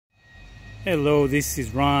Hello, this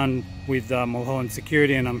is Ron with Mulholland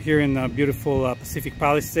Security, and I'm here in beautiful Pacific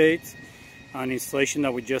Palisades on installation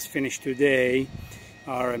that we just finished today.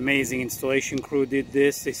 Our amazing installation crew did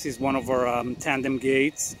this. This is one of our tandem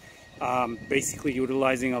gates, basically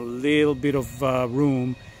utilizing a little bit of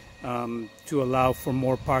room to allow for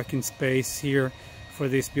more parking space here for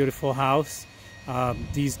this beautiful house.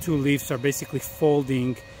 These two leaves are basically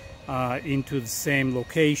folding into the same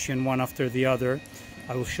location, one after the other.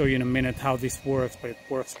 I will show you in a minute how this works, but it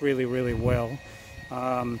works really, really well.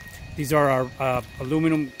 These are our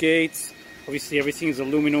aluminum gates. Obviously everything is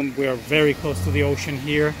aluminum. We are very close to the ocean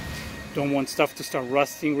here. Don't want stuff to start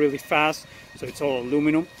rusting really fast, so it's all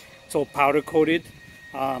aluminum. It's all powder coated.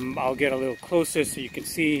 I'll get a little closer so you can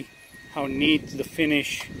see how neat the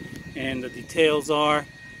finish and the details are.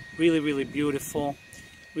 Really, really beautiful.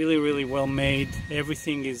 Really, really well made.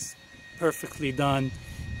 Everything is perfectly done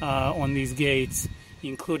on these gates,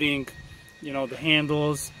 including, you know, the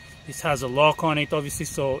handles. This has a lock on it, obviously,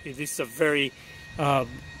 so this is a very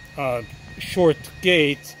short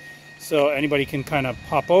gate, so anybody can kind of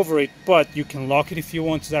hop over it, but you can lock it if you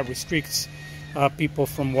want, so that restricts people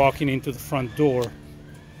from walking into the front door.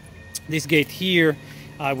 This gate here,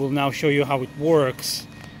 I will now show you how it works.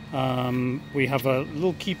 We have a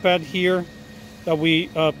little keypad here that we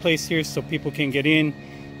place here so people can get in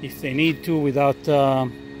if they need to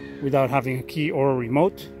without having a key or a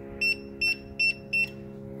remote.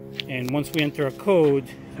 And once we enter a code,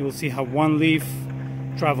 you will see how one leaf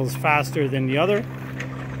travels faster than the other,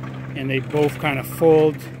 and they both kind of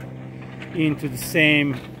fold into the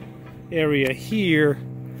same area here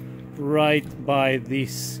right by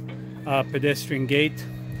this pedestrian gate.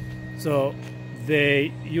 So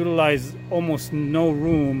they utilize almost no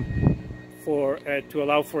room for to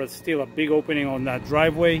allow for still a big opening on that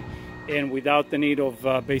driveway, and without the need of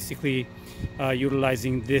basically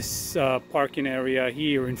utilizing this parking area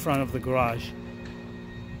here in front of the garage.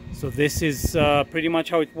 So this is pretty much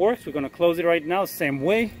how it works. We're going to close it right now, same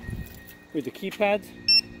way with the keypad,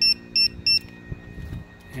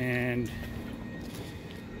 and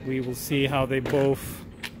we will see how they both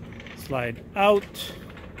slide out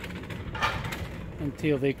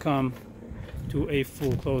until they come to a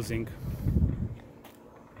full closing.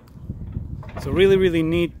 So really, really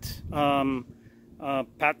neat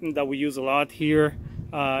pattern that we use a lot here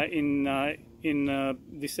in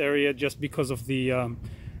this area, just because of the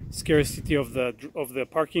scarcity of the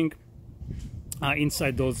parking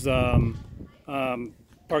inside those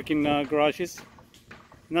parking garages.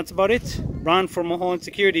 And that's about it. Ron for Mulholland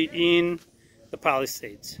Security in the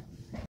Palisades.